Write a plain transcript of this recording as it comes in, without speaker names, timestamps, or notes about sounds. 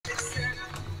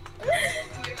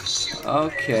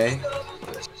Okay.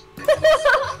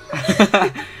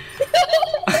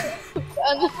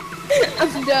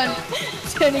 I'm done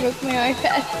standing with my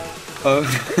iPad. Oh.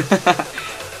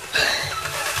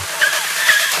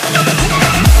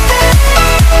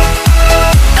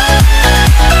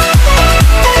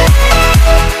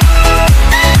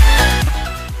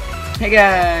 Hey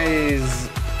guys,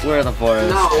 we're at the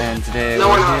forest, and today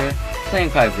we're here playing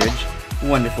PieBridge.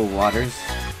 Wonderful waters.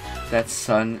 That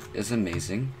sun is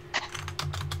amazing,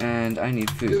 and I need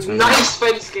food. So nice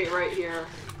fence gate right here.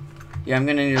 Yeah, I'm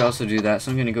gonna need to also do that,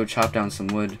 so I'm gonna go chop down some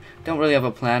wood. Don't really have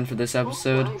a plan for this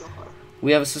episode.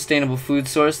 We have a sustainable food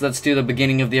source. Let's do the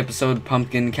beginning of the episode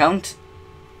pumpkin count.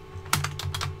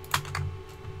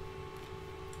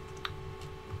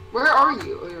 Where are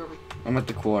you? I'm at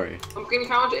the quarry. Pumpkin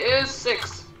count is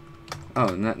 6.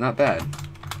 Oh, not bad.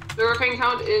 Sugarcane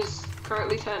count is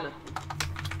currently 10.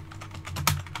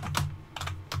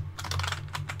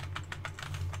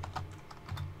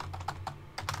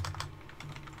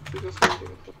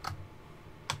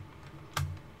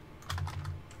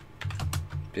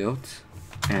 Built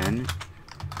and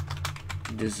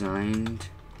designed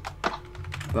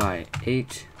by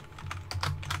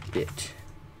 8-bit.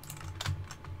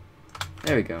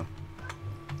 There we go.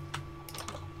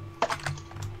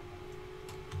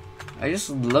 I just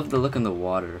love the look in the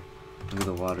water. Look at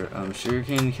the water.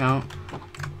 Sugarcane count.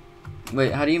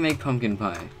 Wait, how do you make pumpkin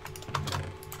pie?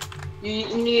 You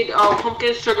need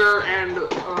pumpkin, sugar, and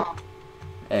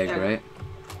egg, right?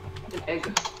 An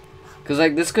egg. Cause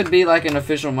like this could be like an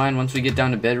official mine. Once we get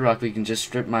down to bedrock, we can just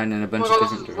strip mine in a bunch of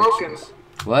different directions.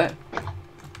 What?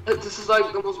 This is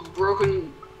like the most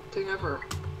broken thing ever.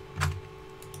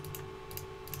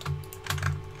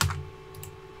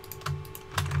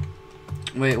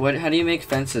 Wait, what? How do you make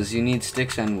fences? You need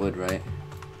sticks and wood, right?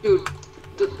 Dude,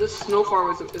 this snow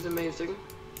farm is amazing.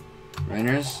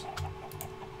 Rainers?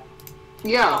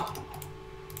 Yeah.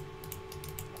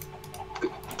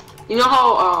 You know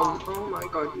how, oh my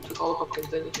god, you took all the pumpkins,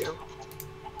 didn't you?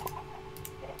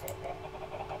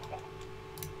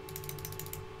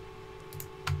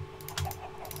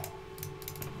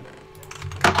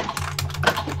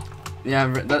 Yeah,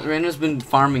 that Rainer's been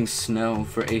farming snow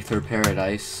for Aether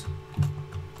Paradise.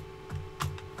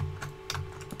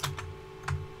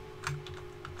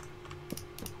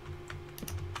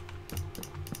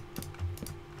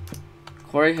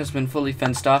 Quarry has been fully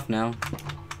fenced off now.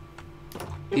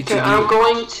 Okay, I'm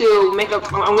going to make up.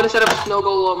 I'm going to set up snow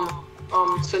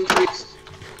golem sentries.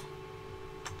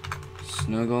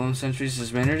 Snow golem sentries.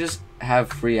 Does Rainer just have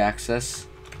free access?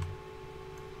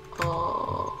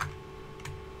 Oh.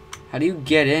 How do you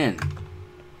get in?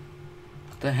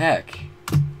 What the heck?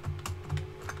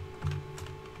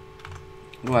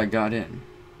 Oh, I got in.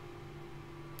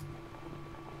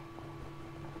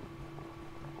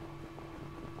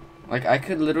 Like, I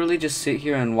could literally just sit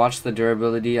here and watch the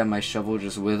durability of my shovel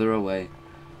just wither away.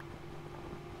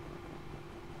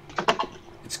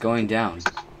 It's going down.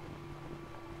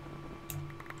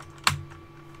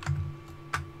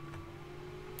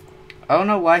 I don't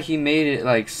know why he made it,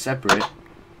 like, separate.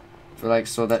 For, like,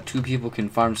 so that 2 people can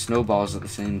farm snowballs at the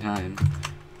same time.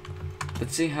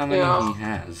 Let's see how many he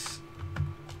has.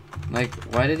 Like,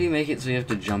 why did he make it so you have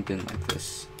to jump in like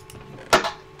this?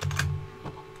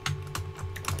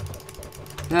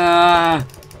 Ah!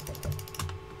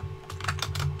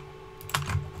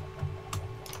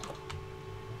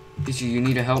 Pichu, you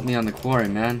need to help me on the quarry,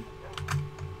 man.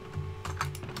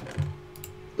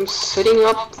 I'm setting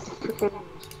up.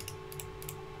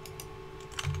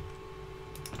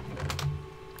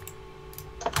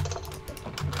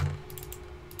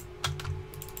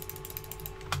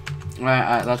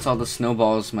 Alright, that's all the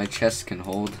snowballs my chest can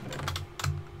hold.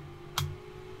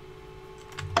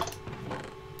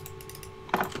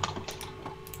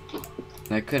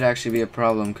 That could actually be a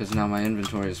problem because now my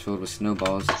inventory is filled with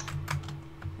snowballs.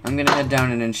 I'm gonna head down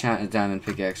and enchant a diamond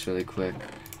pickaxe really quick.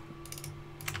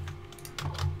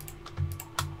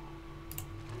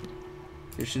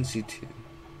 Efficiency 2.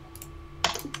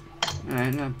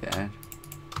 Alright, not bad.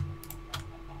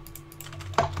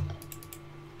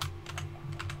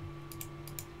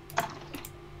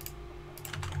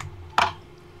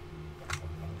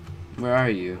 Where are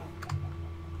you?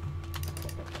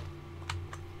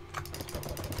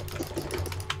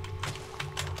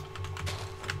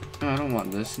 No, I don't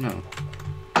want this, no.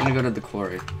 I'm gonna go to the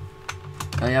quarry.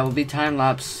 Oh yeah, we'll be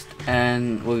time-lapsed,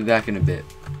 and we'll be back in a bit.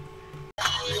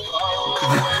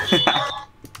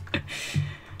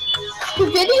 The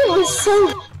video was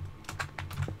so...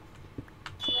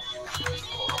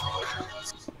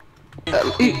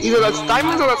 Either that's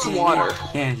diamonds or that's water.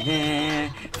 Yeah,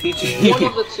 One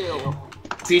of the two.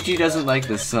 Peachy doesn't like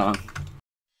this song.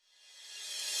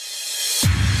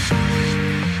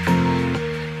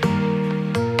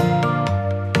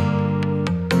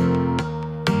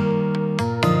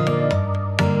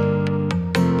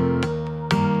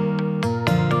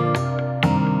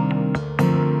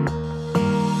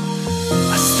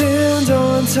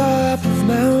 On top of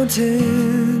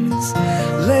mountains,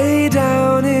 lay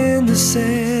down in the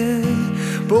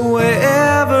sand. But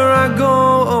wherever I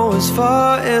go, oh, as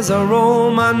far as I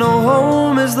roam, I know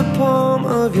home is the palm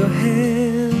of your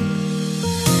hand.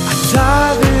 I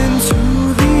dive into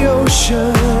the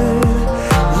ocean,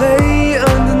 lay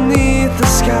underneath the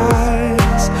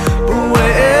skies. But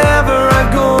wherever I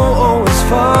go, oh, as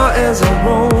far as I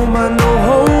roam, I know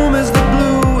home is the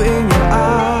blue in your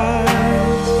eyes.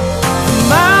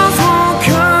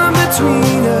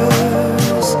 Between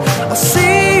us, I'll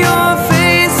see your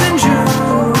face in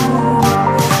June.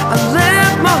 I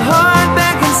left my heart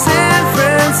back in San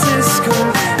Francisco,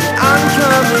 and I'm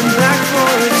coming back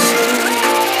for it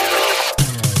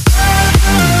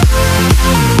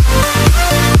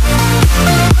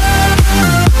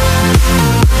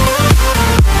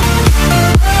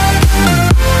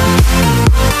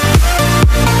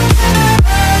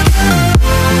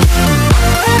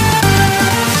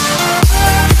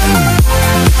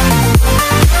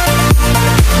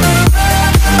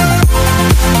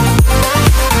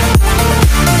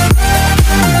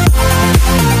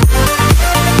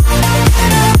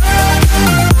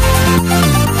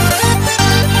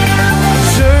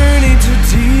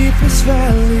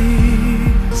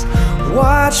valleys,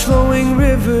 watch flowing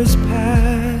rivers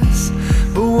pass.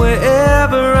 But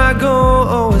wherever I go,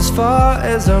 oh, as far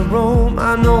as I roam,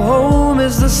 I know home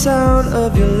is the sound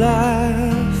of your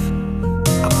laugh.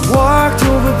 I've walked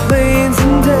over plains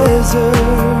and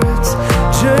deserts,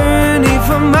 journeyed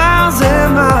for miles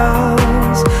and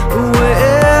miles. But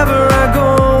wherever I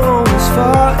go, oh, as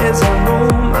far as I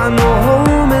roam, I know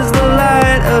home is the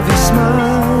light of your smile.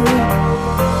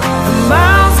 The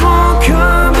miles won't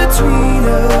come between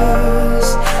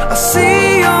us, I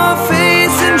see your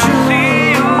face in June.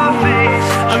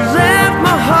 I left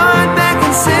my heart back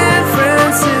in San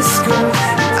Francisco,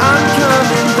 and I'm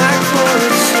coming back for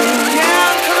it soon. Yeah,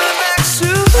 I'm coming back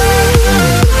soon.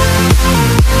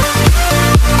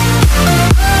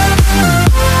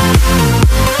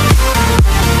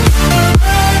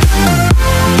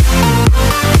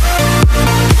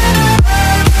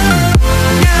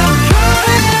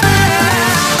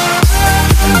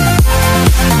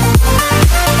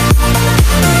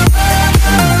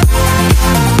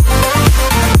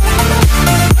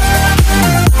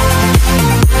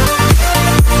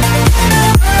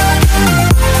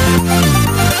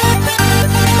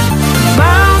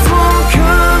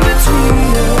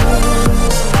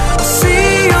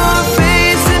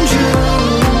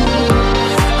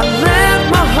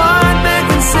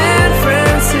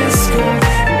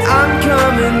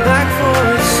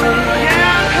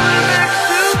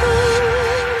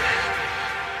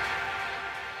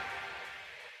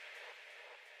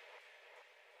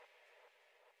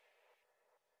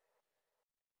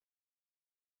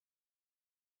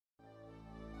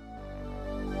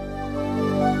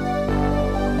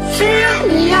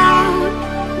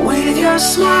 With your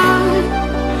smile,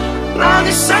 now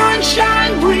the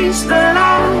sunshine brings the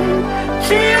light.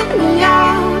 Fill me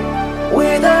out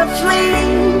with a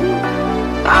flame,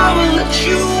 I will let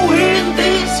you in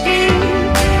this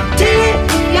game. Take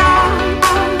me out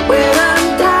when I'm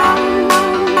down,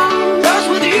 'cause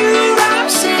with you I'm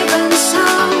safe and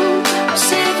sound. I'm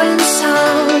safe and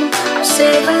sound, I'm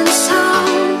safe and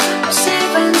sound, I'm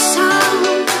safe and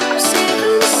sound, I'm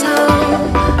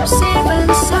safe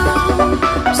and sound,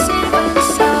 I'm safe and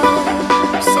sound.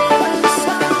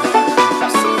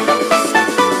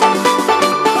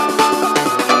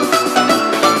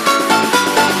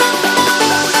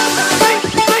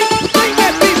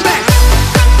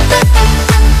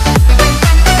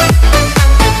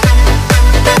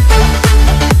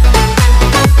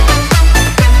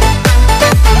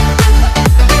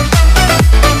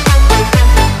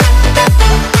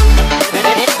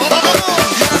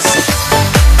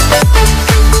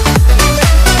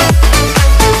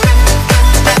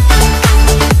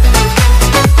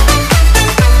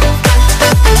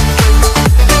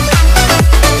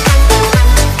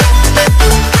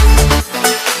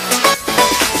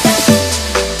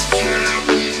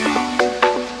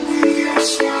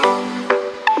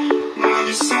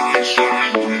 Sunshine.